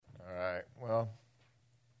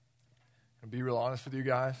honest with you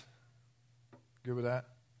guys? Good with that?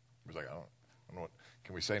 He was like, I don't know what,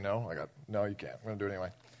 can we say no? No, you can't. I'm going to do it anyway.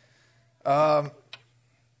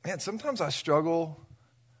 Man, sometimes I struggle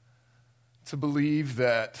to believe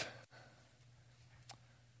that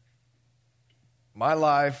my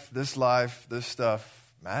life, this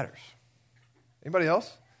stuff matters. Anybody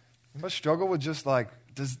else? Anybody struggle with just like,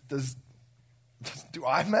 do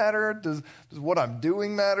I matter? Does what I'm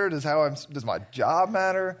doing matter? Does my job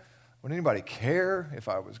matter? Would anybody care if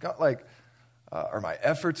I was are my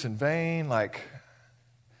efforts in vain? And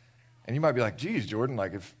you might be like, geez, Jordan,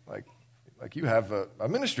 if you have a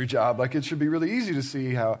ministry job, it should be really easy to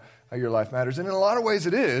see how your life matters. And in a lot of ways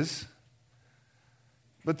it is.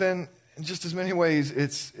 But then in just as many ways,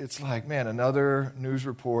 it's like, man, another news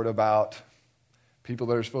report about people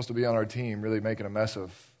that are supposed to be on our team really making a mess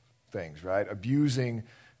of things, right? Abusing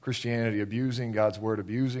Christianity, abusing God's word,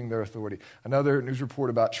 abusing their authority. Another news report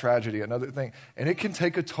about tragedy, another thing. And it can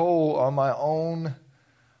take a toll on my own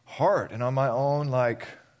heart and on my own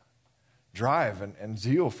drive and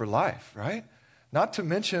zeal for life, right? Not to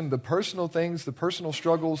mention the personal things, the personal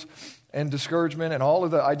struggles and discouragement and all of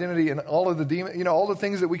the identity and all of the demon, all the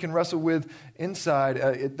things that we can wrestle with inside.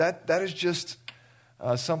 That is just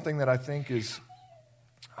something that I think is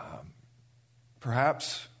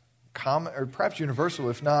perhaps common or perhaps universal,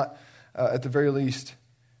 if not at the very least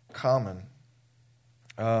common.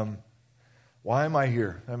 Why am I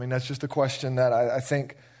here? I mean, that's just a question that I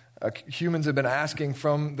think humans have been asking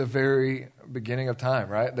from the very beginning of time,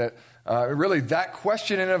 right? That really that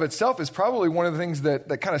question in and of itself is probably one of the things that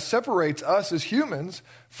kind of separates us as humans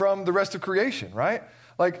from the rest of creation, right?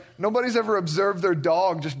 Nobody's ever observed their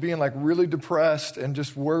dog just being really depressed and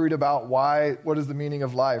just worried about what is the meaning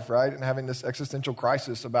of life, right? And having this existential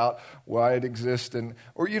crisis about why it exists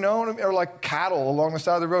or like cattle along the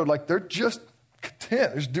side of the road. They're just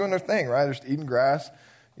content. They're just doing their thing, right? They're just eating grass,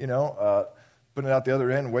 putting it out the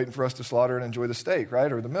other end, waiting for us to slaughter and enjoy the steak,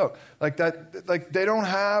 right? Or the milk. They don't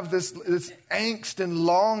have this angst and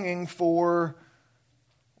longing for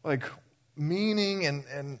meaning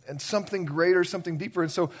and something greater, something deeper. And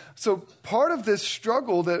so part of this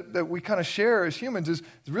struggle that we kind of share as humans is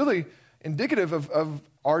really indicative of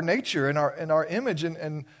our nature and our image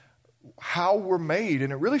and how we're made.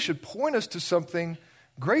 And it really should point us to something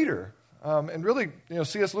greater. And really,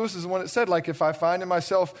 C.S. Lewis is the one that said, if I find in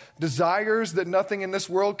myself desires that nothing in this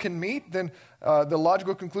world can meet, then the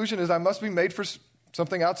logical conclusion is I must be made for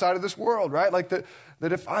something outside of this world, right? That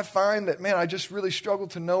if I find that, man, I just really struggle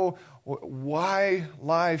to know why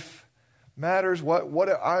life matters, what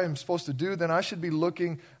I am supposed to do, then I should be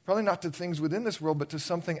looking probably not to things within this world, but to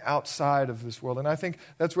something outside of this world. And I think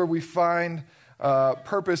that's where we find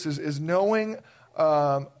purpose is knowing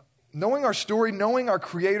our story, knowing our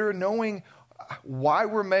Creator, knowing why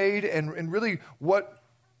we're made, and really what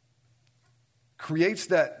creates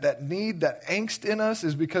that need, that angst in us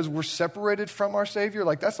is because we're separated from our Savior.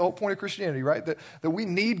 That's the whole point of Christianity, right? That we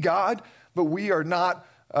need God, but we are not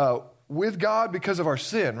with God because of our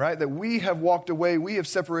sin, right? That we have walked away, we have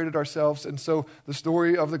separated ourselves. And so the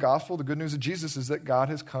story of the gospel, the good news of Jesus, is that God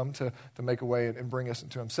has come to make a way and bring us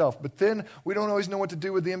into himself. But then we don't always know what to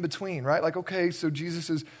do with the in-between, right? Okay, so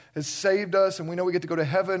Jesus has saved us and we know we get to go to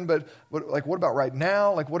heaven, but what about right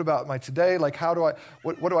now? What about my today?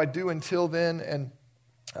 What do I do until then?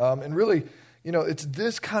 And really, it's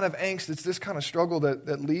this kind of angst, it's this kind of struggle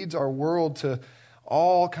that leads our world to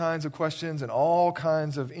all kinds of questions and all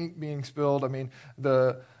kinds of ink being spilled. I mean,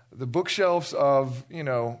 the bookshelves of,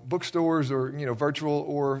 bookstores or, virtual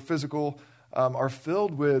or physical, are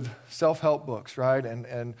filled with self-help books, right?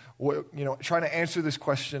 And trying to answer this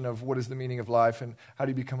question of what is the meaning of life and how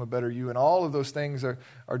do you become a better you? And all of those things are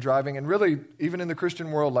driving. And really, even in the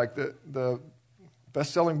Christian world, the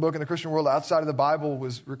best-selling book in the Christian world outside of the Bible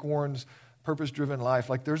was Rick Warren's Purpose-Driven Life.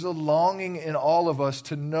 There's a longing in all of us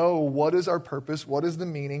to know what is our purpose, what is the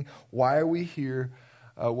meaning, why are we here,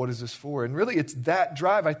 what is this for? And really it's that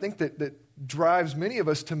drive, I think, that drives many of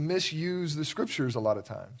us to misuse the scriptures a lot of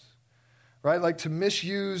times, right? To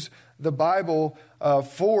misuse the Bible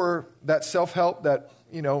for that self-help, that,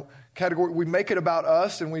 category. We make it about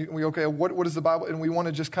us and we okay, what is the Bible? And we want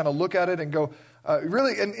to just kind of look at it and go,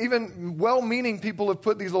 really, and even well-meaning people have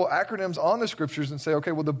put these little acronyms on the scriptures and say,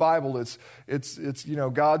 okay, well, the Bible, it's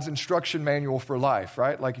God's instruction manual for life,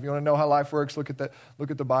 right? If you want to know how life works, look at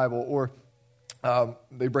the Bible. Or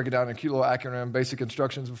they break it down in a cute little acronym, basic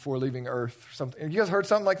instructions before leaving Earth. Something. You guys heard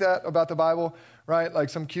something like that about the Bible, right?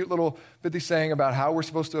 Some cute little pithy saying about how we're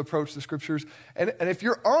supposed to approach the scriptures. And if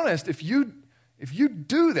you're honest, if you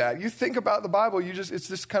do that, you think about the Bible, it's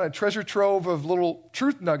this kind of treasure trove of little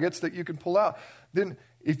truth nuggets that you can pull out, then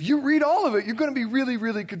if you read all of it, you're going to be really,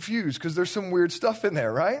 really confused because there's some weird stuff in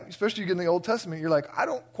there, right? Especially you get in the Old Testament, you're like, I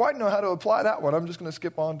don't quite know how to apply that one. I'm just going to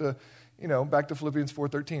skip on to, back to Philippians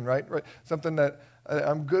 4:13, right? Something that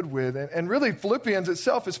I'm good with. And really, Philippians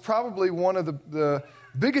itself is probably one of the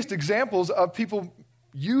biggest examples of people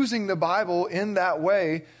using the Bible in that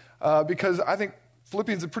way because I think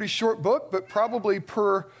Philippians is a pretty short book, but probably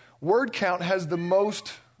per word count has the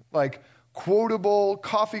most quotable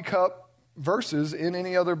coffee cup verses in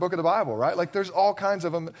any other book of the Bible, right? Like there's all kinds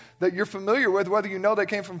of them that you're familiar with, whether you know they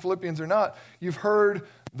came from Philippians or not. You've heard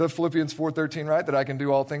the Philippians 4:13, right? That I can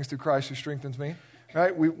do all things through Christ who strengthens me,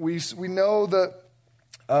 right? We know that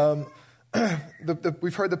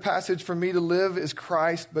we've heard the passage, for me to live is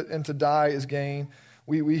Christ, and to die is gain.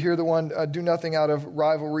 We hear the one, do nothing out of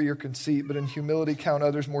rivalry or conceit, but in humility count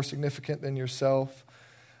others more significant than yourself.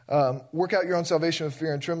 Work out your own salvation with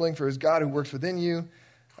fear and trembling, for it is God who works within you,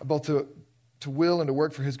 both to will and to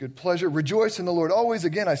work for his good pleasure. Rejoice in the Lord always.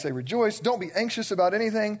 Again, I say rejoice. Don't be anxious about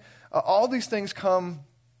anything. All these things come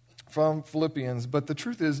from Philippians, but the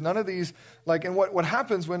truth is none of these, and what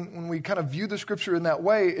happens when we kind of view the scripture in that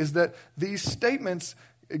way is that these statements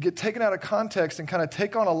get taken out of context and kind of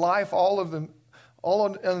take on a life all of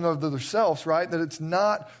themselves, right? That it's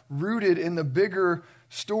not rooted in the bigger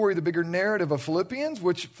story, the bigger narrative of Philippians,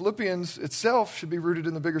 which Philippians itself should be rooted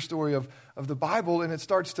in the bigger story of the Bible, and it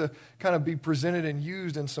starts to kind of be presented and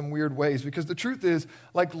used in some weird ways. Because the truth is,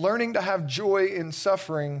 learning to have joy in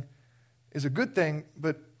suffering is a good thing,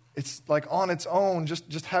 but it's on its own,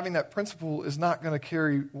 just having that principle is not going to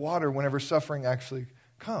carry water whenever suffering actually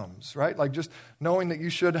comes, right? Just knowing that you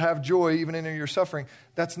should have joy even in your suffering,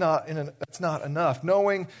 that's not enough.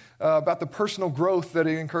 Knowing about the personal growth that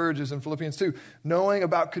he encourages in Philippians 2, knowing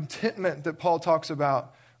about contentment that Paul talks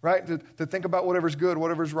about, right? To think about whatever's good,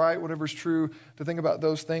 whatever's right, whatever's true, to think about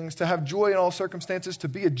those things, to have joy in all circumstances, to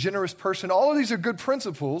be a generous person. All of these are good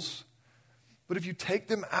principles, but if you take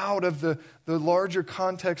them out of the larger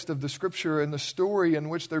context of the scripture and the story in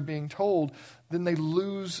which they're being told, then they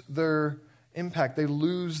lose their impact. They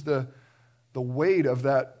lose the weight of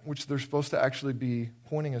that which they're supposed to actually be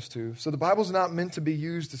pointing us to. So the Bible's not meant to be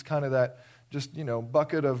used as kind of that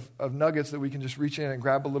bucket of nuggets that we can just reach in and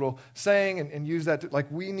grab a little saying and use that.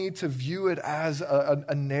 We need to view it as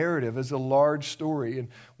a narrative, as a large story. And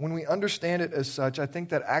when we understand it as such, I think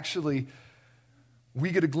that actually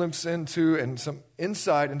we get a glimpse into and some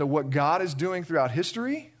insight into what God is doing throughout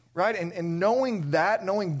history, right? And knowing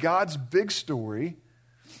God's big story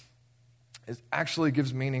actually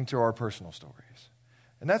gives meaning to our personal stories.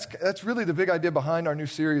 And that's really the big idea behind our new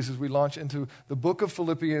series as we launch into the book of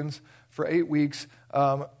Philippians for 8 weeks,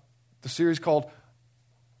 the series called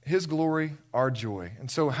His Glory, Our Joy. And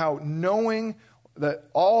so how knowing that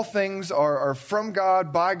all things are from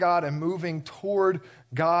God, by God, and moving toward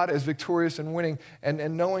God as victorious and winning,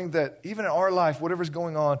 and knowing that even in our life, whatever's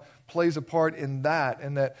going on plays a part in that,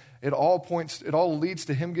 and that it all leads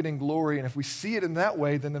to Him getting glory. And if we see it in that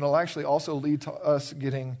way, then it'll actually also lead to us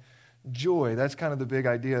getting joy. That's kind of the big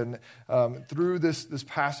idea. And through this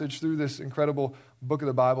passage, through this incredible book of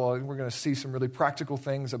the Bible, we're going to see some really practical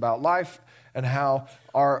things about life and how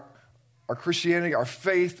our Christianity, our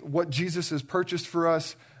faith, what Jesus has purchased for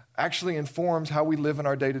us actually informs how we live in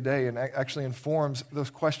our day-to-day, and actually informs those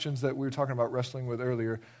questions that we were talking about wrestling with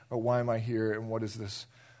earlier about why am I here and what is this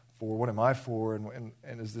for? What am I for?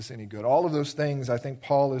 And is this any good? All of those things, I think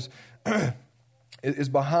Paul is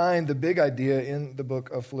behind the big idea in the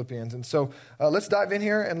book of Philippians. And so let's dive in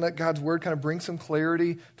here and let God's word kind of bring some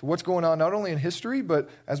clarity to what's going on, not only in history, but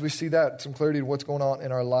as we see that, some clarity to what's going on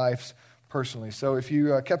in our lives personally. So if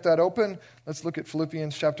you kept that open, let's look at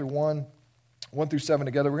Philippians chapter 1 through 7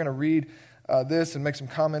 together. We're going to read this and make some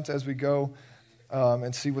comments as we go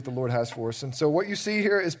and see what the Lord has for us. And so what you see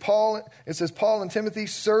here is Paul. It says, Paul and Timothy,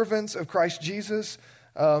 servants of Christ Jesus,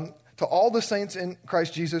 to all the saints in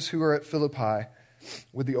Christ Jesus who are at Philippi,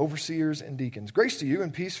 with the overseers and deacons. Grace to you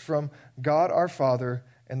and peace from God our Father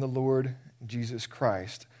and the Lord Jesus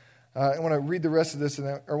Christ. I want to read the rest of this,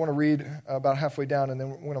 and I want to read about halfway down, and then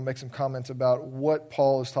we're going to make some comments about what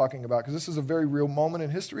Paul is talking about, because this is a very real moment in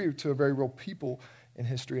history to a very real people in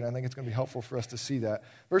history, and I think it's going to be helpful for us to see that.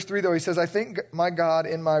 Verse 3, though, he says, I thank my God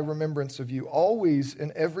in my remembrance of you, always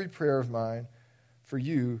in every prayer of mine for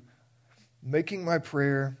you, making my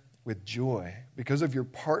prayer with joy because of your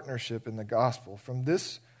partnership in the gospel from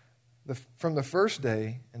the first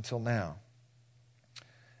day until now.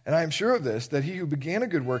 And I am sure of this, that he who began a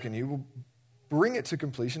good work in you will bring it to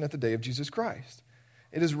completion at the day of Jesus Christ.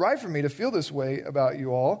 It is right for me to feel this way about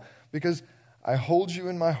you all, because I hold you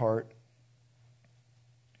in my heart.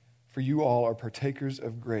 for you all are partakers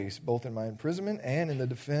of grace, both in my imprisonment and in the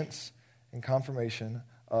defense and confirmation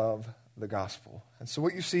of the gospel. And so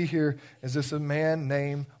what you see here is this a man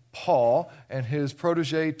named Paul and his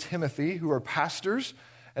protege Timothy, who are pastors,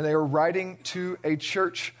 and they are writing to a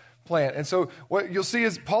church plant. And so what you'll see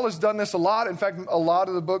is Paul has done this a lot. In fact, a lot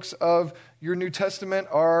of the books of your New Testament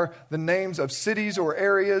are the names of cities or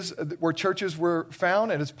areas where churches were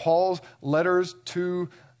found, and it's Paul's letters to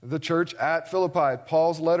the church at Philippi,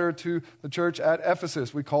 Paul's letter to the church at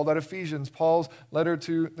Ephesus. We call that Ephesians. Paul's letter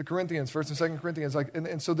to the Corinthians, 1st and 2nd Corinthians.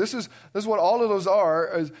 And so this is what all of those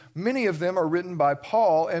are. Many of them are written by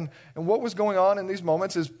Paul. And what was going on in these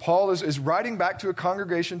moments is Paul is writing back to a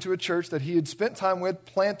congregation, to a church that he had spent time with,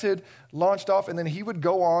 planted, launched off, and then he would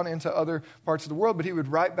go on into other parts of the world, but he would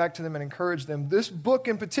write back to them and encourage them. This book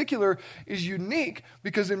in particular is unique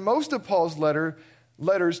because in most of Paul's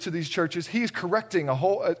letters to these churches, he's correcting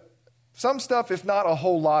some stuff, if not a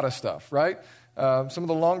whole lot of stuff, right? Some of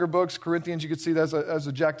the longer books, Corinthians, you could see that as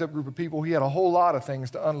a jacked up group of people. He had a whole lot of things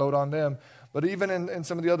to unload on them. But even in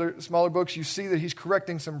some of the other smaller books, you see that he's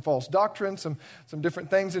correcting some false doctrine, some different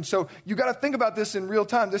things. And so you got to think about this in real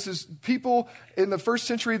time. This is people in the first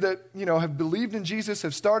century that, have believed in Jesus,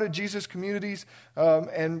 have started Jesus communities,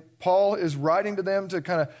 and Paul is writing to them to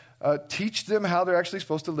kind of teach them how they're actually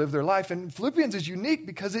supposed to live their life. And Philippians is unique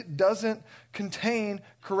because it doesn't contain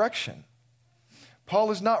correction.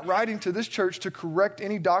 Paul is not writing to this church to correct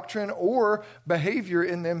any doctrine or behavior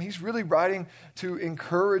in them. He's really writing to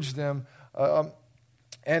encourage them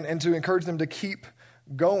and to encourage them to keep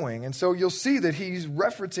going. And so you'll see that he's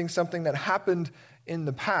referencing something that happened in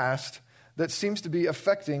the past that seems to be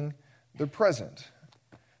affecting the present.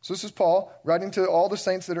 So this is Paul writing to all the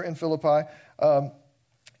saints that are in Philippi.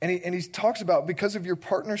 And he talks about, because of your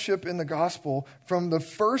partnership in the gospel from the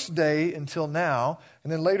first day until now,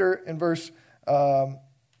 and then later in verse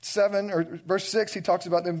 7 or verse 6, he talks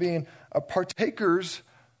about them being partakers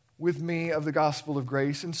with me of the gospel of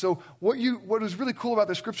grace. And so what is really cool about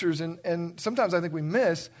the scriptures, and sometimes I think we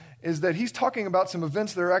miss, is that he's talking about some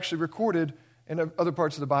events that are actually recorded in other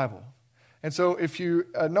parts of the Bible. And so if you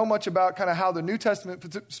know much about kind of how the New Testament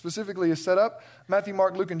specifically is set up, Matthew,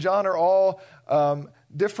 Mark, Luke, and John are all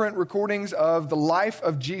different recordings of the life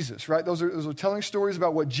of Jesus, right? Those are telling stories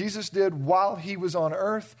about what Jesus did while he was on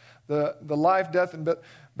earth. The life, death, and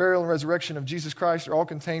burial and resurrection of Jesus Christ are all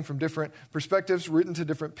contained from different perspectives, written to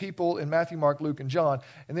different people in Matthew, Mark, Luke, and John.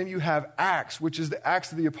 And then you have Acts, which is the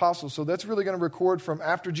Acts of the Apostles. So that's really going to record from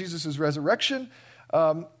after Jesus' resurrection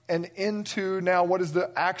and into now what is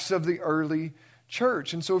the Acts of the early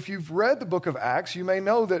church. And so if you've read the book of Acts, you may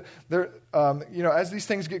know that there, as these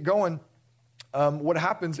things get going, what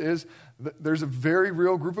happens is there's a very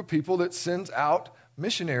real group of people that sends out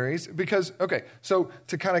missionaries because, so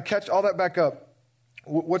to kind of catch all that back up,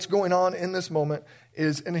 what's going on in this moment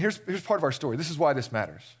is, and here's part of our story. This is why this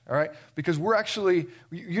matters, all right? Because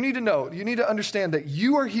you need to understand that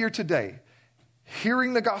you are here today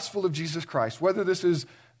hearing the gospel of Jesus Christ, whether this is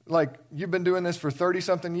like you've been doing this for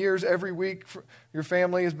 30-something years, every week your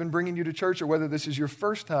family has been bringing you to church, or whether this is your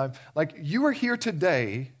first time, like you are here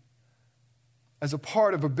today as a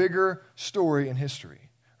part of a bigger story in history,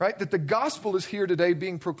 right? That the gospel is here today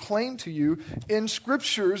being proclaimed to you in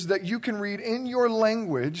scriptures that you can read in your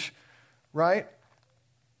language, right?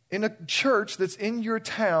 In a church that's in your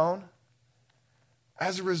town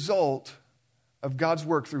as a result of God's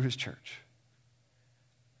work through his church.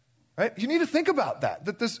 Right? You need to think about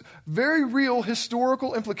that this very real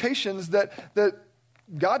historical implications that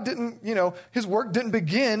God didn't, his work didn't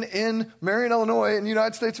begin in Marion, Illinois, in the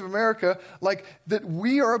United States of America, like that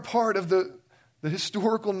we are a part of the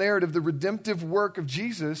historical narrative, the redemptive work of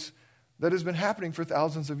Jesus that has been happening for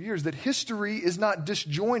thousands of years, that history is not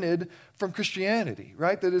disjointed from Christianity,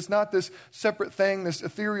 right? That it's not this separate thing, this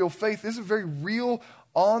ethereal faith. This is a very real,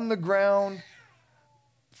 on-the-ground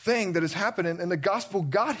thing that is happening, and the gospel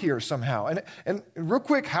got here somehow. And real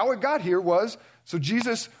quick, how it got here was, so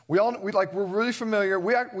Jesus, we're really familiar.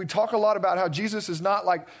 We talk a lot about how Jesus is not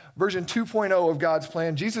like version 2.0 of God's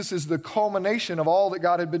plan. Jesus is the culmination of all that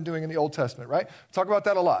God had been doing in the Old Testament, right? We talk about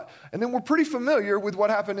that a lot. And then we're pretty familiar with what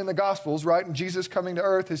happened in the Gospels, right? And Jesus coming to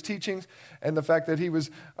earth, his teachings, and the fact that he was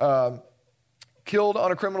killed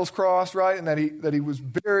on a criminal's cross, right? And that he was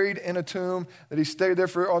buried in a tomb, that he stayed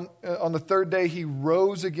there on the third day, he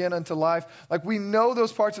rose again unto life. Like, we know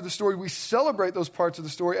those parts of the story. We celebrate those parts of the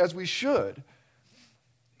story as we should.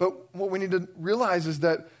 But what we need to realize is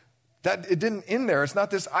that it didn't end there. It's not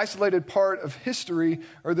this isolated part of history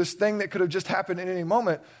or this thing that could have just happened at any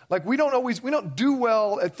moment. Like, we don't do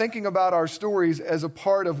well at thinking about our stories as a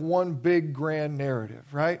part of one big grand narrative,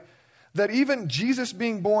 right? That even Jesus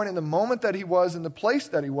being born in the moment that he was, in the place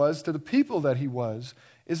that he was, to the people that he was,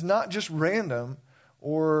 is not just random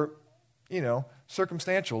or,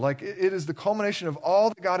 circumstantial. Like it is the culmination of all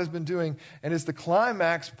that God has been doing, and is the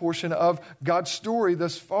climax portion of God's story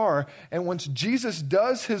thus far. And once Jesus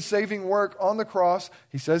does his saving work on the cross,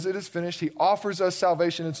 he says it is finished. He offers us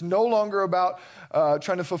salvation. It's no longer about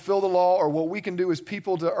trying to fulfill the law or what we can do as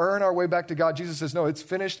people to earn our way back to God. Jesus says, no, it's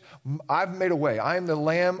finished. I've made a way. I am the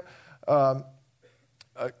Lamb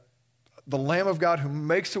of God who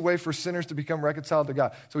makes a way for sinners to become reconciled to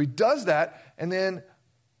God. So he does that, and then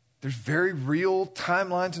there's very real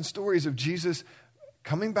timelines and stories of Jesus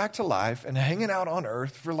coming back to life and hanging out on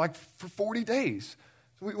earth for 40 days.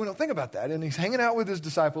 So we don't think about that. And he's hanging out with his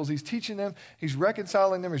disciples. He's teaching them. He's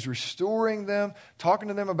reconciling them. He's restoring them, talking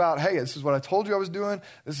to them about, hey, this is what I told you I was doing.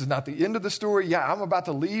 This is not the end of the story. Yeah, I'm about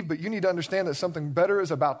to leave, but you need to understand that something better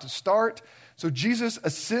is about to start. So Jesus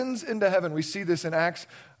ascends into heaven. We see this in Acts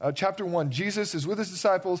chapter 1. Jesus is with his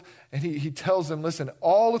disciples, and he tells them, listen,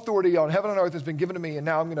 all authority on heaven and earth has been given to me, and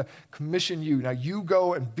now I'm going to commission you. Now you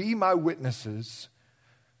go and be my witnesses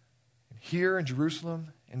here in Jerusalem,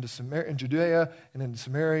 in Judea, and in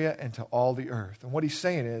Samaria, and to all the earth. And what he's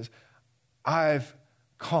saying is, I've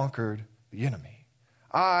conquered the enemy.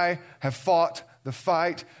 I have fought the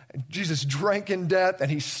fight. Jesus drank in death, and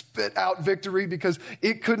he spit out victory because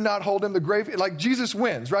it could not hold him. The grave, like Jesus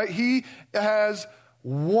wins, right? He has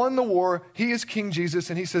won the war. He is King Jesus,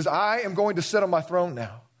 and he says, I am going to sit on my throne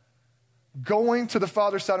now. Going to the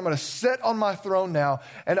Father's side, I'm going to sit on my throne now,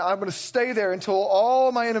 and I'm going to stay there until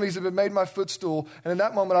all my enemies have been made my footstool. And in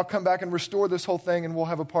that moment, I'll come back and restore this whole thing, and we'll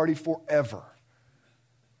have a party forever.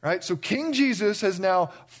 Right? So King Jesus has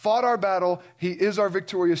now fought our battle. He is our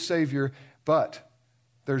victorious Savior, but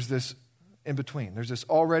there's this in between. There's this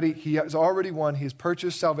already, he has already won. He has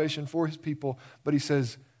purchased salvation for his people, but he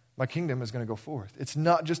says, my kingdom is going to go forth. It's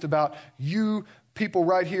not just about you people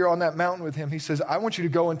right here on that mountain with him. He says, I want you to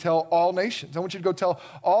go and tell all nations. I want you to go tell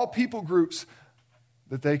all people groups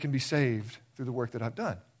that they can be saved through the work that I've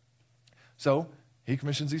done. So he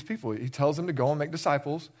commissions these people. He tells them to go and make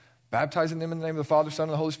disciples, baptizing them in the name of the Father, Son,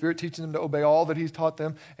 and the Holy Spirit, teaching them to obey all that he's taught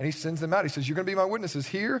them, and he sends them out. He says, you're going to be my witnesses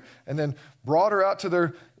here, and then broader out to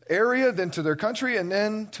their area, then to their country, and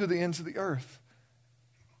then to the ends of the earth.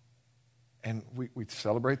 And we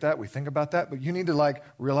celebrate that, we think about that, but you need to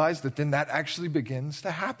realize that then that actually begins to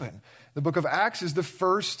happen. The book of Acts is the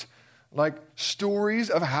first stories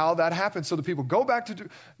of how that happens. So the people go back to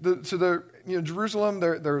Jerusalem.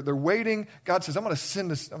 They're waiting. God says, I'm going to send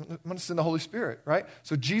the Holy Spirit, right?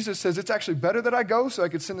 So Jesus says, it's actually better that I go so I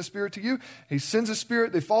could send the Spirit to you. He sends the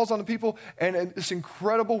Spirit. It falls on the people. And this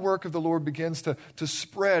incredible work of the Lord begins to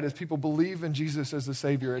spread as people believe in Jesus as the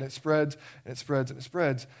Savior. And it spreads, and it spreads, and it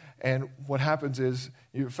spreads. And what happens is,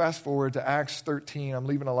 you fast forward to Acts 13. I'm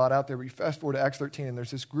leaving a lot out there, but you fast forward to Acts 13, and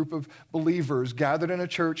there's this group of believers gathered in a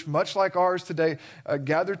church, much like ours today,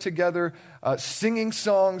 gathered together, singing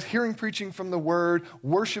songs, hearing preaching from the Word,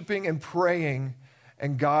 worshiping and praying.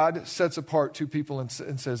 And God sets apart two people and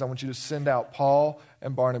says, I want you to send out Paul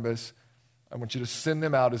and Barnabas. I want you to send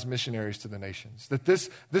them out as missionaries to the nations. That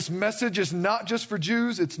this message is not just for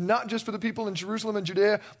Jews. It's not just for the people in Jerusalem and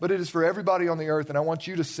Judea, but it is for everybody on the earth. And I want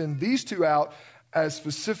you to send these two out as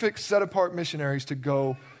specific, set-apart missionaries to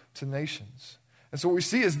go to nations. And so what we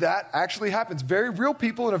see is that actually happens. Very real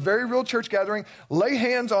people in a very real church gathering lay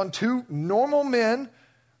hands on two normal men,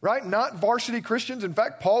 right? Not varsity Christians. In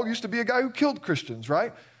fact, Paul used to be a guy who killed Christians,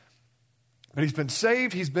 right? But he's been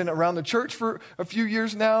saved. He's been around the church for a few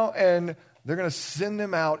years now, and they're going to send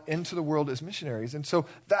them out into the world as missionaries. And so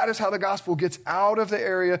that is how the gospel gets out of the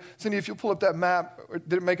area. Cindy, if you'll pull up that map,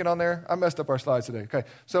 did it make it on there? I messed up our slides today. Okay,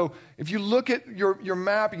 so if you look at your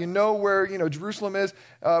map, you know where Jerusalem is.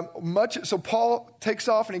 So Paul takes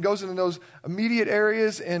off and he goes into those immediate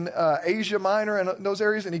areas in Asia Minor and those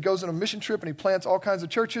areas, and he goes on a mission trip and he plants all kinds of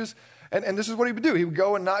churches. And this is what he would do. He would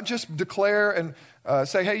go and not just declare and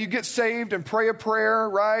say, hey, you get saved and pray a prayer,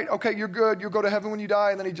 right? Okay, you're good. You'll go to heaven when you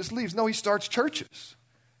die. And then he just leaves. No, he starts churches.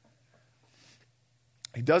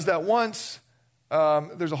 He does that once.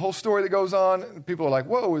 There's a whole story that goes on. People are like,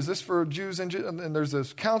 whoa, is this for Jews? And there's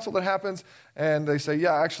this council that happens. And they say,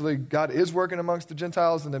 yeah, actually, God is working amongst the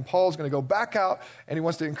Gentiles. And then Paul's going to go back out. And he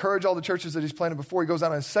wants to encourage all the churches that he's planted before. He goes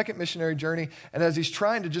on his second missionary journey. And as he's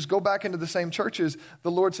trying to just go back into the same churches,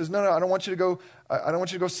 the Lord says, no, I don't want you to go. I don't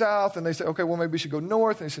want you to go south. And they say, okay, well, maybe we should go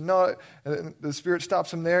north. And he said, no. And the Spirit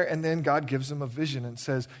stops him there. And then God gives him a vision and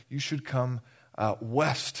says, you should come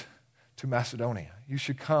west to Macedonia. You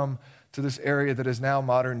should come to this area that is now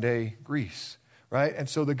modern-day Greece. right? And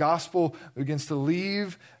so the gospel begins to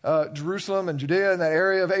leave Jerusalem and Judea and that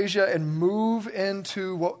area of Asia and move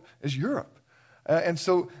into what is Europe. And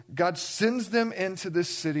so God sends them into this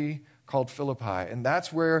city called Philippi. And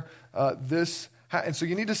that's where and so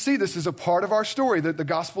you need to see this as a part of our story, that the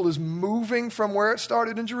gospel is moving from where it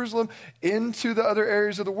started in Jerusalem into the other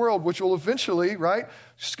areas of the world, which will eventually, right,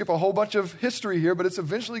 skip a whole bunch of history here, but it's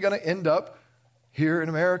eventually going to end up here in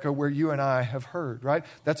America where you and I have heard, right?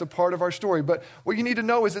 That's a part of our story. But what you need to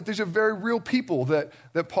know is that these are very real people that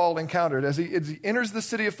Paul encountered. As he enters the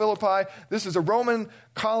city of Philippi, this is a Roman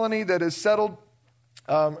colony that is settled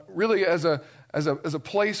really as a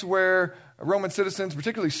place where Roman citizens,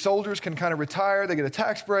 particularly soldiers, can kind of retire. They get a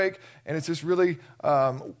tax break, and it's this really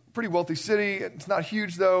pretty wealthy city. It's not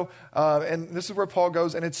huge, though, and this is where Paul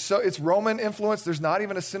goes, and it's Roman influence. There's not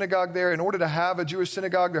even a synagogue there. In order to have a Jewish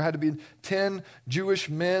synagogue, there had to be 10 Jewish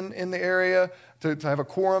men in the area to have a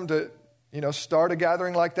quorum to start a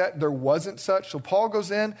gathering like that. There wasn't such. So Paul goes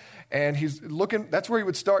in and he's looking. That's where he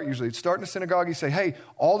would start usually. He'd start in a synagogue. He'd say, hey,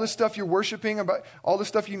 all this stuff you're worshiping, about all this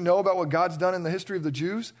stuff you know about what God's done in the history of the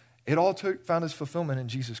Jews, it all found its fulfillment in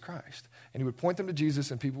Jesus Christ. And he would point them to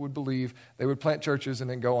Jesus and people would believe. They would plant churches and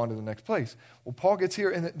then go on to the next place. Well, Paul gets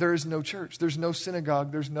here and there is no church. There's no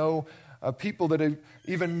synagogue. There's no people that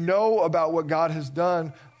even know about what God has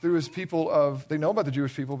done through his people they know about the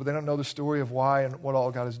Jewish people, but they don't know the story of why and what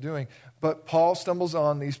all God is doing. But Paul stumbles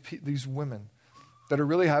on these women that are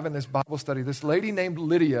really having this Bible study. This lady named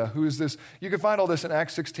Lydia, who is this, you can find all this in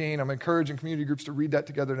Acts 16. I'm encouraging community groups to read that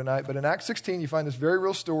together tonight. But in Acts 16, you find this very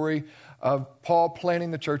real story of Paul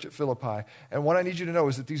planting the church at Philippi. And what I need you to know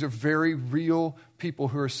is that these are very real people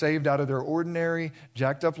who are saved out of their ordinary,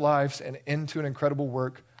 jacked up lives and into an incredible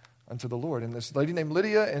work unto the Lord. And this lady named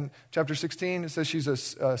Lydia, in chapter 16, it says she's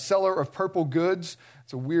a seller of purple goods.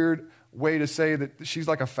 It's a weird way to say that she's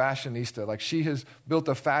like a fashionista. Like she has built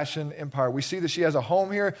a fashion empire. We see that she has a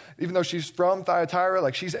home here, even though she's from Thyatira,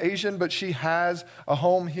 like she's Asian, but she has a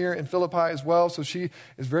home here in Philippi as well. So she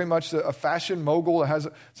is very much a fashion mogul. It has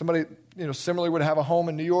somebody, similarly would have a home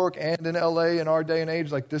in New York and in LA in our day and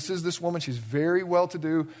age. Like this is this woman. She's very well to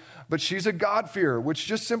do, but she's a God-fearer, which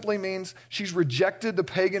just simply means she's rejected the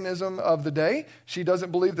paganism of the day. She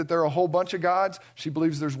doesn't believe that there are a whole bunch of gods. She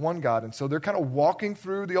believes there's one God. And so they're kind of walking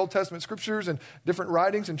through the Old Testament scriptures and different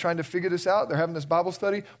writings and trying to figure this out. They're having this Bible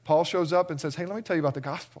study. Paul shows up and says, hey, let me tell you about the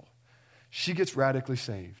gospel. She gets radically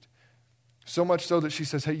saved. So much so that she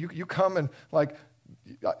says, hey, you come and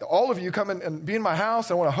all of you come and be in my house.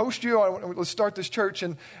 I want to host you. Let's start this church.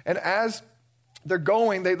 And as they're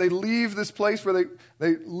going, they leave this place where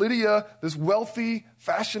Lydia, this wealthy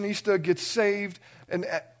fashionista, gets saved. And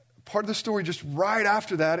part of the story just right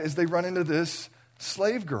after that is they run into this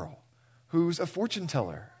slave girl who's a fortune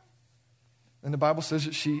teller. And the Bible says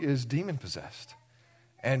that she is demon possessed.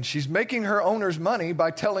 And she's making her owners money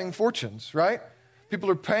by telling fortunes, right?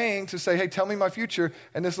 People are paying to say, hey, tell me my future.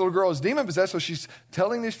 And this little girl is demon-possessed, so she's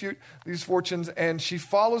telling these fortunes, and she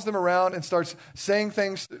follows them around and starts saying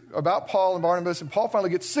things about Paul and Barnabas. And Paul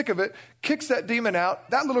finally gets sick of it, kicks that demon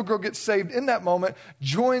out. That little girl gets saved in that moment,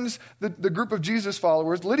 joins the group of Jesus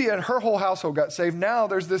followers. Lydia and her whole household got saved. Now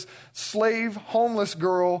there's this slave, homeless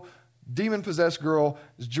girl, demon-possessed girl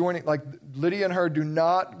is joining. Like Lydia and her do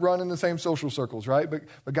not run in the same social circles, right?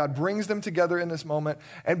 But God brings them together in this moment.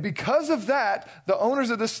 And because of that, the owners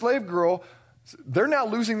of this slave girl, they're now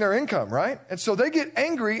losing their income, right? And so they get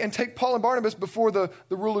angry and take Paul and Barnabas before the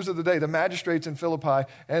rulers of the day, the magistrates in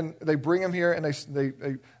Philippi, and they bring them here and they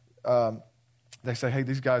say, hey,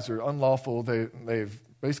 these guys are unlawful. They've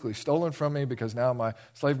basically stolen from me because now my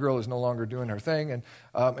slave girl is no longer doing her thing.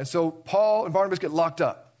 And so Paul and Barnabas get locked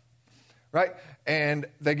up. Right? And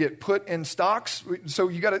they get put in stocks. So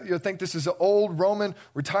you got to think this is an old Roman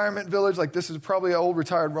retirement village. Like this is probably an old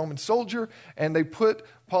retired Roman soldier. And they put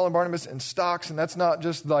Paul and Barnabas in stocks. And that's not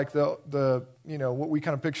just like the what we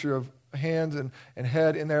kind of picture of hands and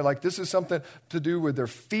head in there. Like this is something to do with their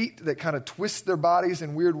feet that kind of twist their bodies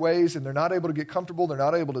in weird ways. And they're not able to get comfortable. They're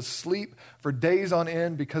not able to sleep for days on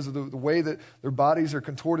end because of the way that their bodies are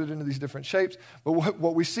contorted into these different shapes. But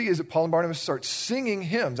what we see is that Paul and Barnabas start singing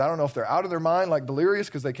hymns. I don't know if they're out of their mind, like delirious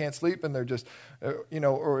because they can't sleep and they're just,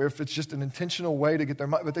 or if it's just an intentional way to get their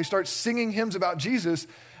mind. But they start singing hymns about Jesus,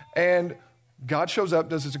 and God shows up,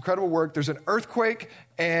 does this incredible work. There's an earthquake,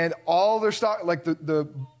 and all their stock, like the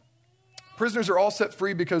prisoners are all set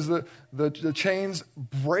free because the chains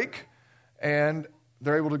break and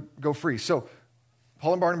they're able to go free. So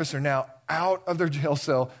Paul and Barnabas are now out of their jail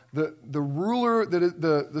cell. The ruler,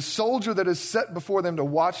 the soldier that is set before them to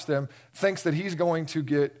watch them thinks that he's going to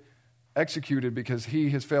get executed because he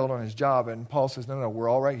has failed on his job. And Paul says, no, we're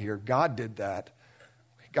all right here. God did that.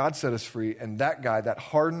 God set us free. And that guy, that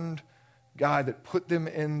hardened guy that put them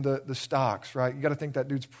in the stocks, right? You got to think that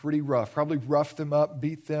dude's pretty rough. Probably roughed them up,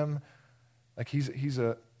 beat them. Like he's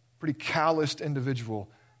a pretty calloused individual.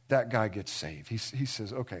 That guy gets saved. He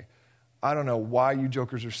says, okay, I don't know why you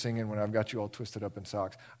jokers are singing when I've got you all twisted up in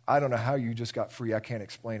socks. I don't know how you just got free. I can't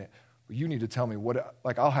explain it. But you need to tell me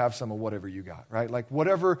I'll have some of whatever you got, right? Like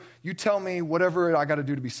whatever, you tell me whatever I got to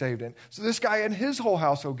do to be saved. And so this guy and his whole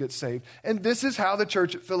household gets saved. And this is how the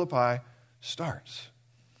church at Philippi starts.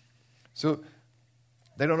 So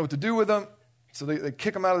they don't know what to do with him. So they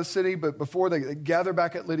kick him out of the city. But before they gather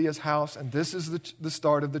back at Lydia's house. And this is the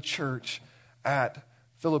start of the church at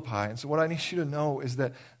Philippi. And so what I need you to know is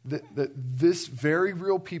that this very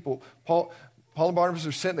real people, Paul and Barnabas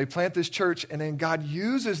are sent, they plant this church, and then God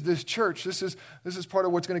uses this church. This is part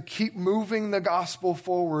of what's going to keep moving the gospel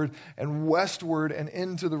forward and westward and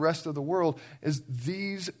into the rest of the world, is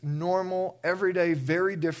these normal, everyday,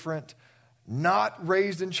 very different, not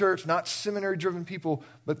raised in church, not seminary-driven people,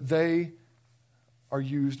 but they are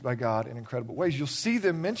used by God in incredible ways. You'll see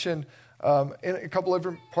them mentioned in a couple of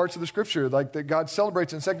different parts of the scripture, like that God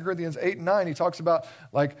celebrates in 2 Corinthians 8 and 9. He talks about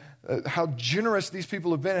how generous these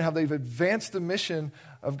people have been and how they've advanced the mission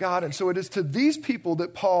of God. And so it is to these people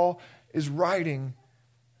that Paul is writing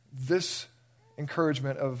this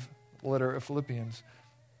encouragement of the letter of Philippians.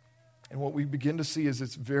 And what we begin to see is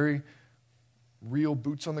it's very real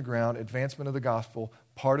boots on the ground, advancement of the gospel.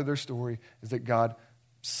 Part of their story is that God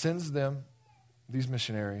sends them, these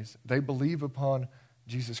missionaries. They believe upon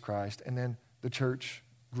Jesus Christ, and then the church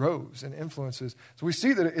grows and influences. So we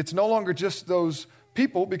see that it's no longer just those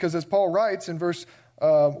people, because as Paul writes in verse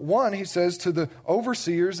 1, he says, to the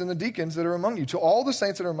overseers and the deacons that are among you, to all the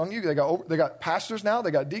saints that are among you. They got pastors now,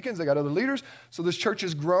 they got deacons, they got other leaders. So this church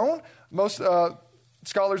has grown. Most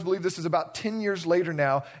scholars believe this is about 10 years later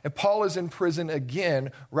now, and Paul is in prison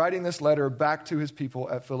again, writing this letter back to his people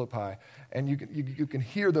at Philippi. And you can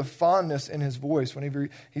hear the fondness in his voice whenever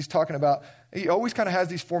he's talking about, he always kind of has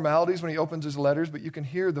these formalities when he opens his letters, but you can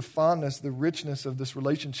hear the fondness, the richness of this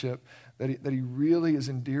relationship that he really is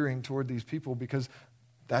endearing toward these people, because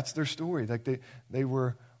that's their story. Like they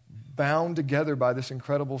were bound together by this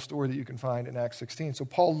incredible story that you can find in Acts 16. So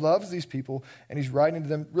Paul loves these people, and he's writing to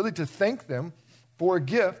them really to thank them for a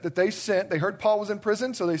gift that they sent. They heard Paul was in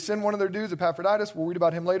prison, so they send one of their dudes, Epaphroditus. We'll read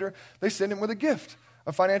about him later. They send him with a gift,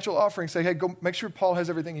 a financial offering. Say, hey, go make sure Paul has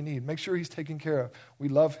everything he needs. Make sure he's taken care of. We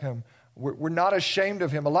love him. We're not ashamed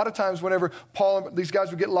of him. A lot of times whenever Paul and these guys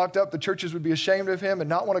would get locked up, the churches would be ashamed of him and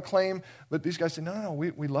not want to claim. But these guys say, no,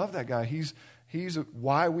 we love that guy. He's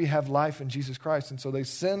why we have life in Jesus Christ. And so they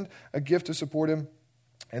send a gift to support him.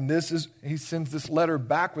 And he sends this letter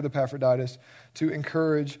back with Epaphroditus to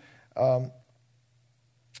encourage and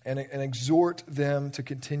exhort them to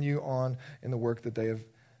continue on in the work that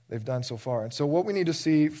they've done so far. And so what we need to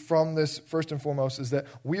see from this, first and foremost, is that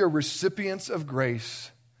we are recipients of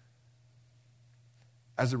grace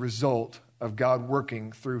as a result of God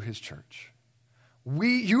working through his church.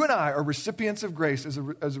 You and I are recipients of grace as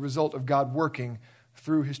a result of God working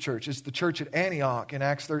through his church. It's the church at Antioch in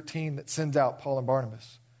Acts 13 that sends out Paul and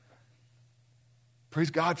Barnabas.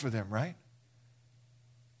 Praise God for them, right?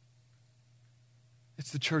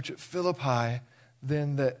 It's the church at Philippi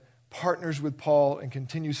then that partners with Paul and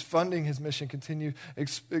continues funding his mission, continue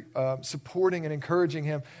supporting and encouraging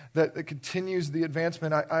him, that continues the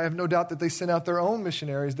advancement. I have no doubt that they sent out their own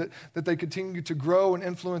missionaries, that they continue to grow and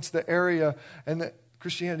influence the area, and that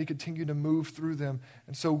Christianity continue to move through them.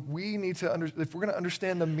 And so we need to, if we're going to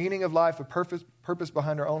understand the meaning of life, the purpose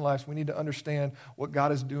behind our own lives, we need to understand what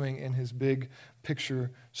God is doing in his big picture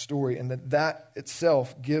story, and that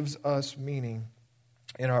itself gives us meaning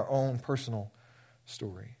in our own personal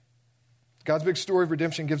story. God's big story of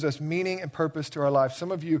redemption gives us meaning and purpose to our life.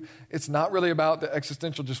 Some of you, it's not really about the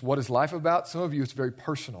existential, just what is life about. Some of you, it's very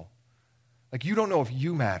personal. Like you don't know if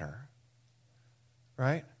you matter,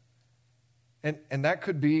 right? And that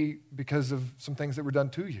could be because of some things that were done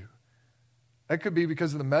to you. That could be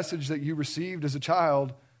because of the message that you received as a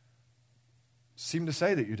child seemed to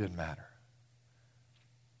say that you didn't matter.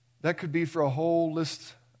 That could be for a whole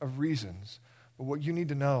list of reasons. But what you need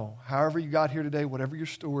to know, however you got here today, whatever your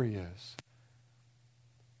story is,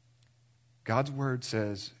 God's word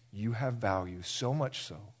says you have value, so much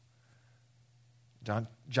so. John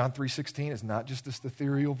 3:16 is not just this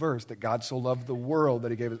ethereal verse that God so loved the world that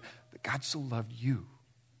he gave it, that God so loved you.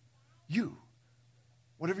 You.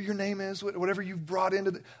 Whatever your name is, whatever you've brought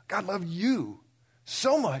into God loved you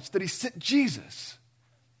so much that he sent Jesus.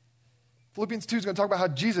 Philippians 2 is going to talk about how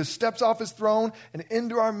Jesus steps off his throne and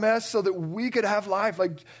into our mess so that we could have life.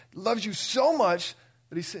 Like, loves you so much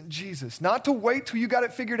that he sent Jesus. Not to wait till you got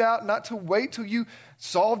it figured out, not to wait till you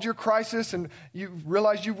solved your crisis and you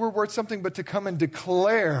realized you were worth something, but to come and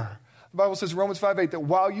declare. The Bible says, Romans 5:8, that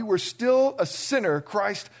while you were still a sinner,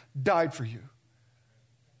 Christ died for you.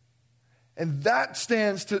 And that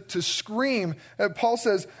stands to scream. Paul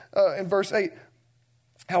says in verse 8,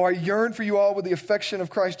 how I yearn for you all with the affection of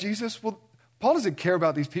Christ Jesus. Well, Paul doesn't care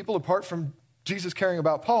about these people apart from Jesus caring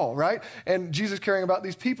about Paul, right? And Jesus caring about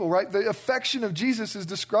these people, right? The affection of Jesus is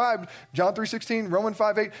described, John 3:16, Romans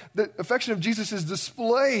 5:8. The affection of Jesus is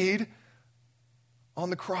displayed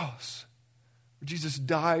on the cross. Jesus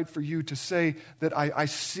died for you to say that I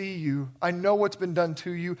see you. I know what's been done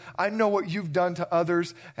to you. I know what you've done to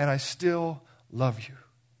others, and I still love you.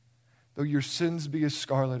 Though your sins be as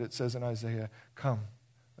scarlet, it says in Isaiah, come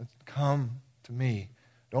to me.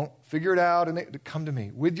 Don't figure it out and come to me.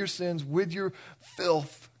 With your sins, with your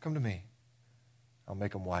filth, come to me. I'll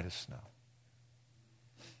make them white as snow.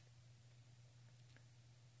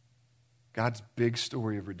 God's big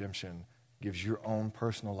story of redemption gives your own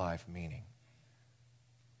personal life meaning.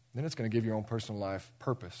 Then it's going to give your own personal life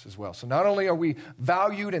purpose as well. So not only are we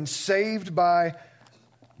valued and saved by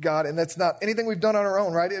God, and that's not anything we've done on our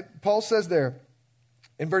own, right? Paul says there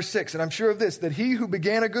in verse 6, and I'm sure of this, that he who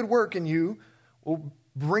began a good work in you will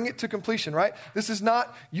bring it to completion, right? This is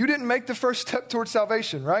not, you didn't make the first step towards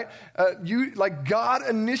salvation, right? God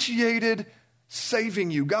initiated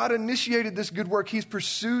saving you. God initiated this good work. He's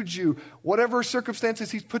pursued you. Whatever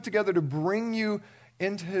circumstances he's put together to bring you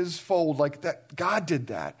into his fold, like that, God did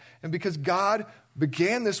that. And because God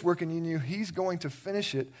began this work in you, he's going to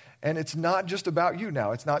finish it. And it's not just about you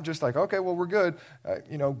now. It's not just like, okay, well, we're good.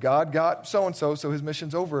 God got so-and-so, so his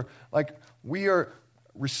mission's over. Like, we are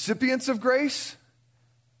recipients of grace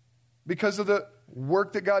because of the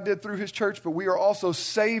work that God did through his church, but we are also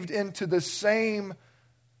saved into the same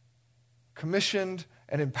commissioned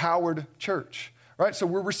and empowered church. Right? So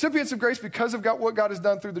we're recipients of grace because of what God has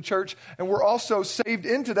done through the church, and we're also saved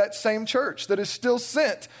into that same church that is still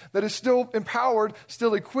sent, that is still empowered,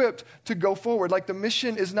 still equipped to go forward. Like, the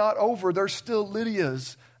mission is not over. There's still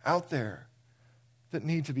Lydias out there that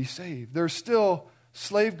need to be saved. There's still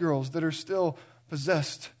slave girls that are still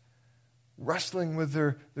possessed, wrestling with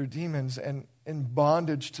their demons and in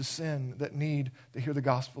bondage to sin that need to hear the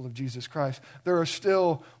gospel of Jesus Christ. There are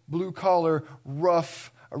still blue-collar,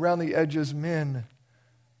 rough, around the edges men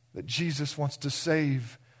that Jesus wants to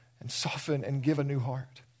save and soften and give a new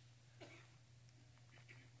heart.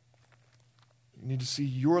 You need to see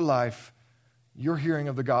your life, your hearing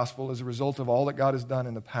of the gospel as a result of all that God has done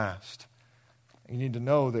in the past. And you need to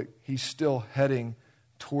know that he's still heading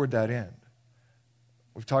toward that end.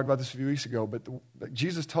 We've talked about this a few weeks ago, but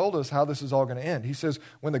Jesus told us how this is all going to end. He says,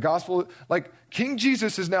 when the gospel, like King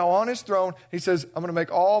Jesus is now on his throne, he says, I'm going to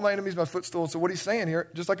make all my enemies my footstool. So what he's saying here,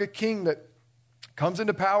 just like a king that comes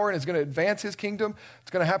into power and is going to advance his kingdom,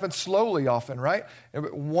 it's going to happen slowly often, right?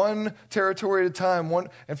 One territory at a time.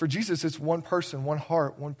 And for Jesus, it's one person, one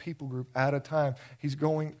heart, one people group at a time. He's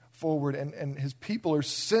going forward, and his people are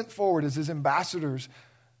sent forward as his ambassadors,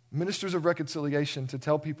 ministers of reconciliation, to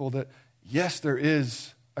tell people that yes, there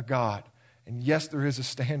is a God, and yes, there is a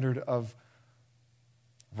standard of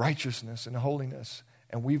righteousness and holiness,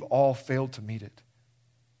 and we've all failed to meet it.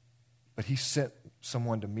 But he sent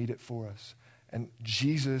someone to meet it for us. And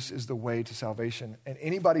Jesus is the way to salvation. And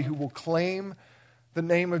anybody who will claim the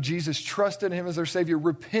name of Jesus, trust in him as their Savior,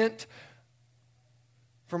 repent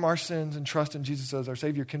from our sins and trust in Jesus as our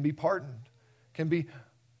Savior, can be pardoned, can be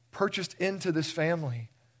purchased into this family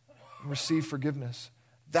and receive forgiveness.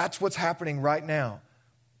 That's what's happening right now.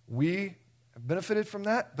 We have benefited from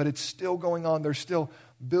that, but it's still going on. There's still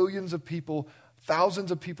billions of people,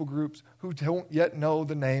 thousands of people groups who don't yet know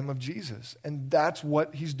the name of Jesus. And that's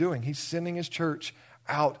what he's doing. He's sending his church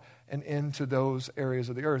out and into those areas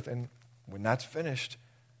of the earth. And when that's finished,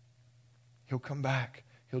 he'll come back.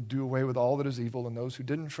 He'll do away with all that is evil, and those who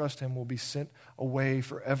didn't trust him will be sent away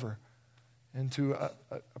forever into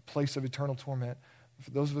a place of eternal torment.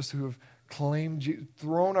 For those of us who have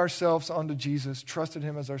thrown ourselves onto Jesus, trusted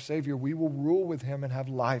him as our Savior, we will rule with him and have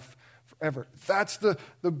life forever. That's the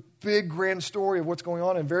big grand story of what's going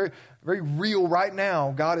on, and very, very real right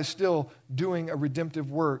now. God is still doing a redemptive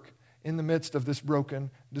work in the midst of this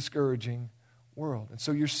broken, discouraging world. And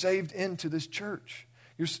so you're saved into this church.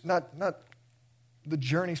 You're not the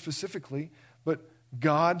journey specifically, but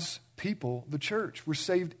God's people, the church. We're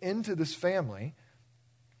saved into this family.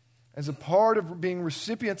 As a part of being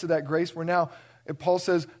recipients of that grace, we're now, Paul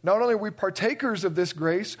says, not only are we partakers of this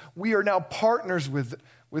grace, we are now partners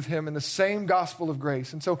with him in the same gospel of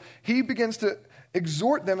grace. And so he begins to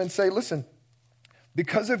exhort them and say, listen,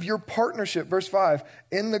 Because of your partnership, verse 5,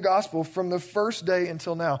 in the gospel from the first day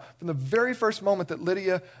until now, from the very first moment that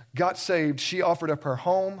Lydia got saved, she offered up her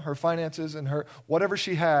home, her finances, and her whatever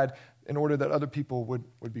she had in order that other people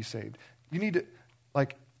would be saved. You need to,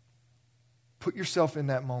 put yourself in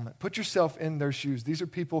that moment. Put yourself in their shoes. These are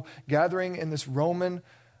people gathering in this Roman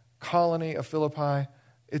colony of Philippi.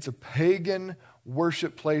 It's a pagan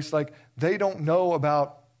worship place. They don't know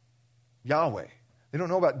about Yahweh. They don't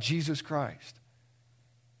know about Jesus Christ.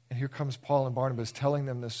 And here comes Paul and Barnabas telling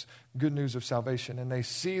them this good news of salvation. And they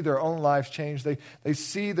see their own lives change. They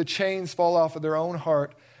see the chains fall off of their own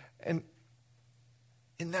heart. And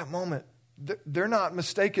in that moment, they're not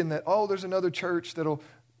mistaken that, there's another church that'll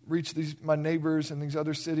reach my neighbors and these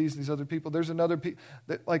other cities, these other people. There's another people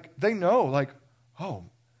that they know, oh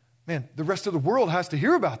man, the rest of the world has to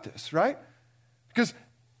hear about this, right? Because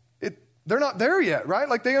they're not there yet,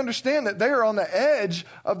 right? They understand that they are on the edge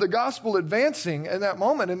of the gospel advancing in that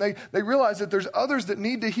moment. And they realize that there's others that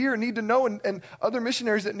need to hear, need to know, and other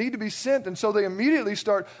missionaries that need to be sent. And so they immediately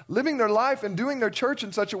start living their life and doing their church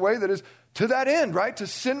in such a way that is to that end, right? To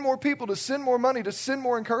send more people, to send more money, to send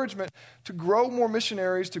more encouragement, to grow more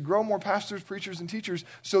missionaries, to grow more pastors, preachers, and teachers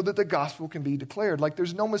so that the gospel can be declared.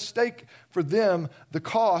 There's no mistake for them, the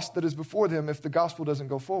cost that is before them if the gospel doesn't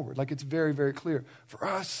go forward. It's very, very clear. For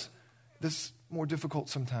us, this is more difficult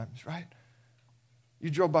sometimes, right?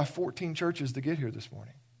 You drove by 14 churches to get here this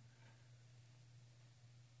morning.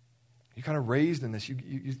 You're kind of raised in this.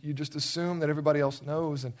 You just assume that everybody else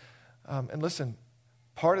knows. And listen,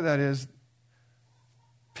 part of that is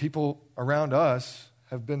people around us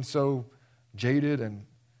have been so jaded and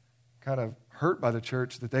kind of hurt by the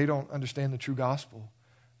church that they don't understand the true gospel.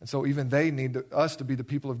 And so even they need us to be the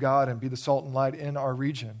people of God and be the salt and light in our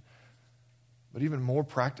region. But even more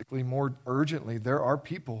practically, more urgently, there are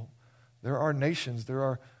people, there are nations, there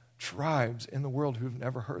are tribes in the world who have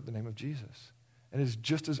never heard the name of Jesus. And it is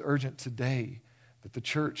just as urgent today that the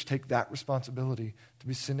church take that responsibility to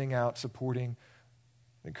be sending out, supporting,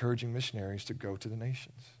 encouraging missionaries to go to the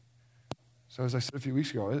nations. So as I said a few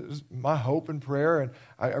weeks ago, it was my hope and prayer, and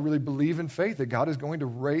I really believe in faith that God is going to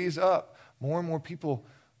raise up more and more people.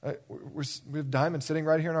 We have Diamond sitting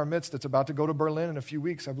right here in our midst that's about to go to Berlin in a few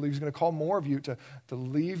weeks. I believe he's going to call more of you to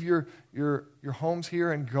leave your homes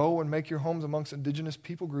here and go and make your homes amongst indigenous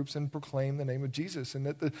people groups and proclaim the name of Jesus.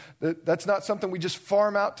 And that's not something we just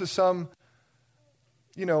farm out to some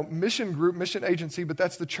mission group, mission agency, but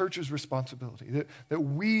that's the church's responsibility, that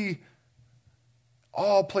we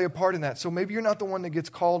all play a part in that. So maybe you're not the one that gets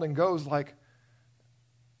called and goes like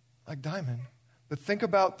Diamond, but think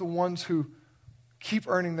about the ones who keep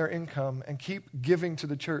earning their income and keep giving to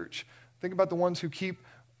the church. Think about the ones who keep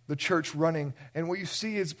the church running. And what you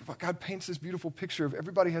see is God paints this beautiful picture of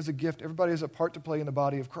everybody has a gift, everybody has a part to play in the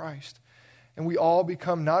body of Christ. And we all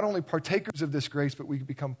become not only partakers of this grace, but we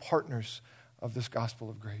become partners of this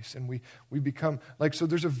gospel of grace. And we become so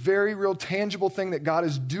there's a very real tangible thing that God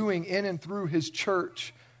is doing in and through his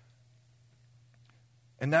church.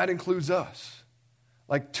 And that includes us.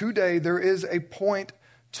 Today, there is a point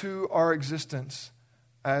to our existence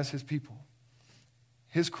as his people.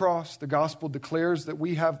 His cross, the gospel, declares that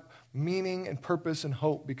we have meaning and purpose and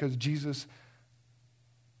hope because Jesus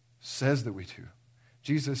says that we do.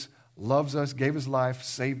 Jesus loves us, gave his life,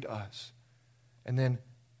 saved us. And then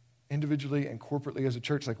individually and corporately as a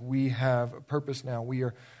church, we have a purpose now. We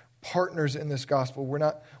are partners in this gospel.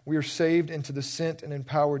 We are saved into the sent and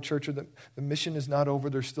empowered church. The mission is not over.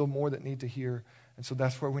 There's still more that need to hear. And so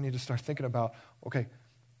that's where we need to start thinking about, okay,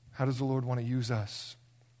 how does the Lord want to use us?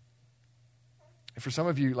 And for some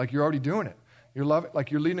of you, you're already doing it. You're loving,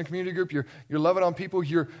 you're leading a community group. You're loving on people.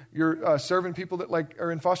 You're serving people that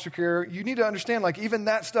are in foster care. You need to understand, even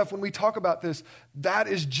that stuff. When we talk about this, that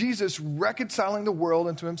is Jesus reconciling the world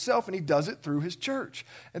unto himself, and he does it through his church.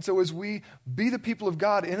 And so, as we be the people of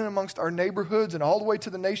God in and amongst our neighborhoods and all the way to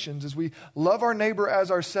the nations, as we love our neighbor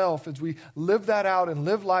as ourselves, as we live that out and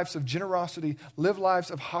live lives of generosity, live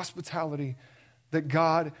lives of hospitality, that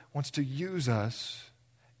God wants to use us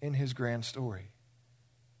in his grand story.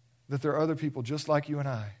 That there are other people just like you and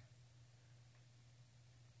I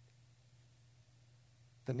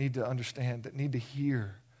that need to understand, that need to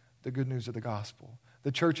hear the good news of the gospel.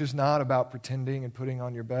 The church is not about pretending and putting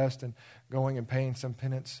on your best and going and paying some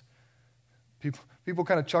penance. People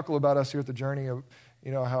kind of chuckle about us here at the Journey of,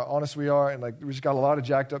 how honest we are, and we just got a lot of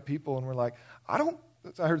jacked up people, and we're like, I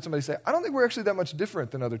heard somebody say, I don't think we're actually that much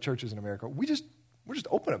different than other churches in America. We're just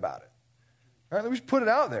open about it. Right? We just put it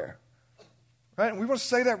out there. Right? And we want to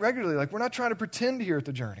say that regularly. We're not trying to pretend here at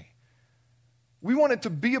the Journey. We want it to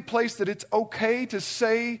be a place that it's okay to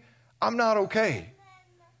say, I'm not okay.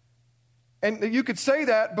 And you could say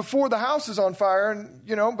that before the house is on fire,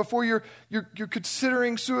 and before you're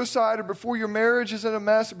considering suicide, or before your marriage is in a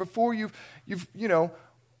mess, or before you've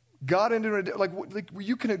got into it. Like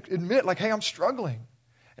you can admit, like, hey, I'm struggling.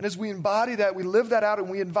 And as we embody that, we live that out, and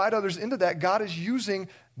we invite others into that, God is using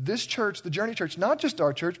this church, the Journey Church, not just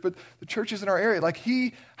our church, but the churches in our area. Like,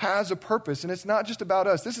 he has a purpose, and it's not just about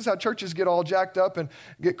us. This is how churches get all jacked up and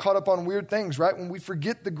get caught up on weird things, right? When we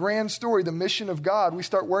forget the grand story, the mission of God, we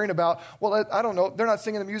start worrying about, well, I don't know, they're not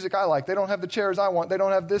singing the music I like. They don't have the chairs I want. They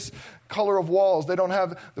don't have this color of walls. They don't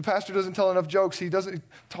have, the pastor doesn't tell enough jokes. He doesn't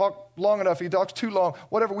talk long enough. He talks too long.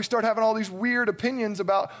 Whatever. We start having all these weird opinions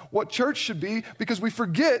about what church should be because we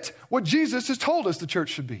forget what Jesus has told us the church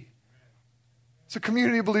should be. It's a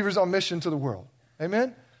community of believers on mission to the world.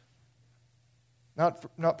 Amen?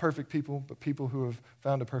 Not perfect people, but people who have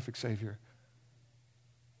found a perfect Savior.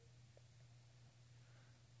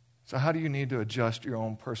 So how do you need to adjust your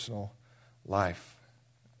own personal life?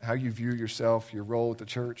 How you view yourself, your role at the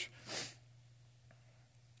church?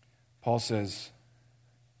 Paul says,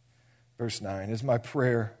 verse 9, "It's my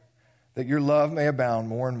prayer that your love may abound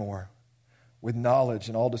more and more with knowledge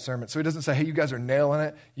and all discernment." So he doesn't say, hey, you guys are nailing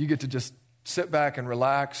it. You get to just sit back and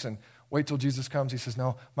relax and wait till Jesus comes. He says,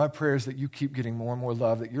 no, my prayer is that you keep getting more and more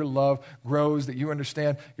love, that your love grows, that you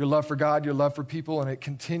understand your love for God, your love for people, and it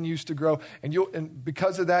continues to grow. And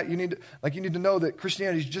because of that, you need to know that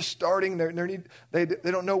Christianity is just starting. They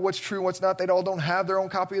don't know what's true and what's not. They all don't have their own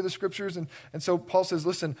copy of the scriptures. And so Paul says,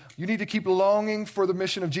 listen, you need to keep longing for the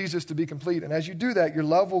mission of Jesus to be complete. And as you do that, your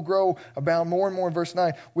love will grow, abound more and more in verse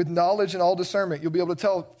 9. With knowledge and all discernment, you'll be able to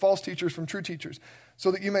tell false teachers from true teachers, so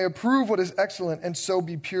that you may approve what is excellent and so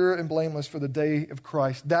be pure and blameless for the day of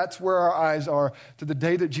Christ. That's where our eyes are, to the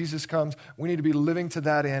day that Jesus comes. We need to be living to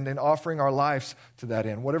that end and offering our lives to that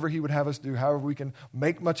end. Whatever he would have us do, however we can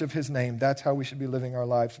make much of his name, that's how we should be living our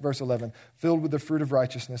lives. Verse 11, filled with the fruit of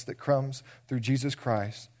righteousness that comes through Jesus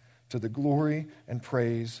Christ to the glory and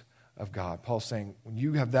praise of God. Paul's saying, when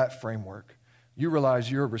you have that framework, you realize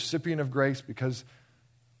you're a recipient of grace because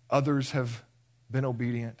others have been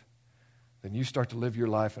obedient. Then you start to live your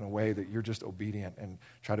life in a way that you're just obedient and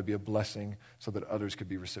try to be a blessing so that others could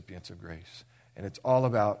be recipients of grace. And it's all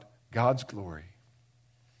about God's glory.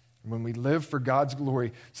 And when we live for God's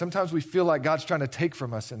glory, sometimes we feel like God's trying to take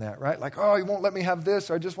from us in that, right? Like, oh, he won't let me have this,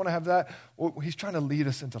 or I just want to have that. Well, he's trying to lead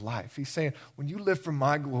us into life. He's saying, when you live for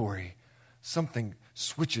my glory, something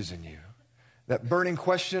switches in you. That burning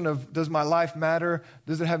question of, does my life matter?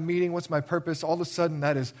 Does it have meaning? What's my purpose? All of a sudden,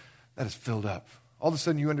 that is filled up. All of a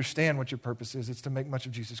sudden, you understand what your purpose is. It's to make much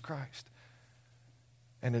of Jesus Christ.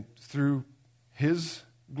 And it's through his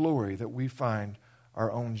glory that we find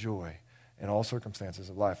our own joy in all circumstances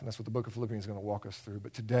of life. And that's what the book of Philippians is going to walk us through.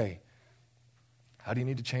 But today, how do you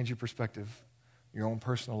need to change your perspective, your own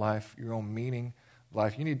personal life, your own meaning of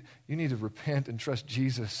life? You need to repent and trust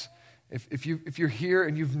Jesus. If you're here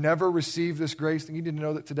and you've never received this grace, then you need to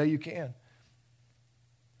know that today you can.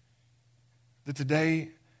 That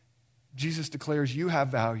today, Jesus declares you have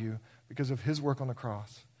value because of his work on the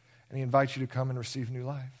cross. And he invites you to come and receive new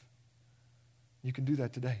life. You can do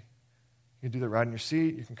that today. You can do that right in your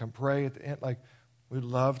seat. You can come pray at the end. Like, we'd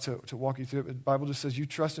love to walk you through it. The Bible just says you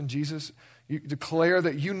trust in Jesus. You declare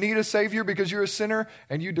that you need a Savior because you're a sinner,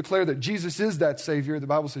 and you declare that Jesus is that Savior. The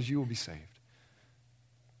Bible says you will be saved.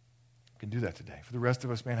 You can do that today. For the rest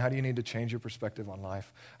of us, man, how do you need to change your perspective on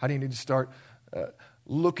life? How do you need to start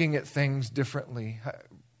looking at things differently?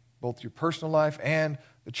 Both your personal life and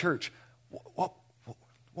the church. What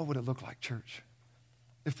would it look like, church,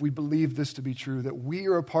 if we believe this to be true, that we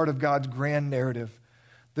are a part of God's grand narrative,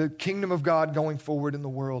 the kingdom of God going forward in the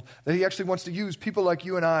world, that he actually wants to use people like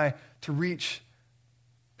you and I to reach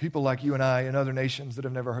people like you and I in other nations that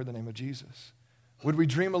have never heard the name of Jesus? Would we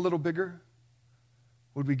dream a little bigger?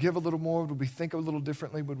 Would we give a little more? Would we think a little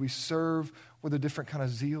differently? Would we serve with a different kind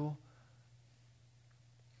of zeal?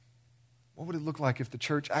 What would it look like if the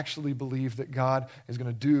church actually believed that God is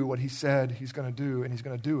going to do what he said he's going to do, and he's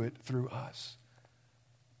going to do it through us?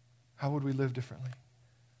 How would we live differently?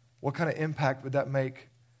 What kind of impact would that make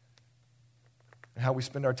in how we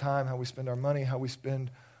spend our time, how we spend our money, how we spend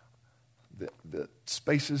the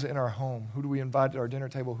spaces in our home? Who do we invite to our dinner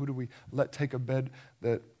table? Who do we let take a bed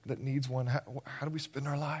that needs one? How do we spend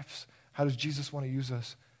our lives? How does Jesus want to use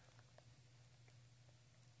us?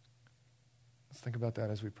 Let's think about that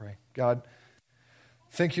as we pray. God,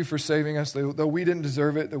 thank you for saving us. Though we didn't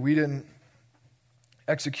deserve it, that we didn't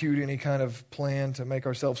execute any kind of plan to make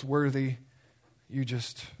ourselves worthy, you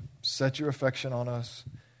just set your affection on us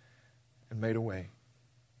and made a way.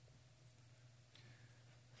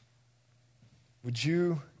 Would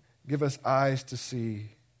you give us eyes to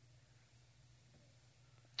see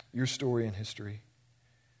your story in history.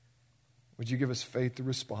 Would you give us faith to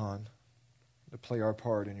respond, to play our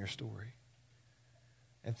part in your story?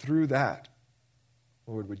 And through that,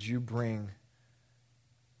 Lord, would you bring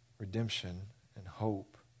redemption and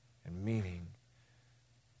hope and meaning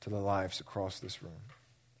to the lives across this room?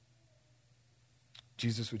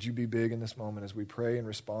 Jesus, would you be big in this moment as we pray and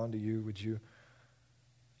respond to you? Would you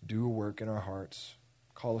do a work in our hearts?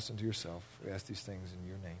 Call us into yourself. We ask these things in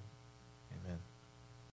your name. Amen.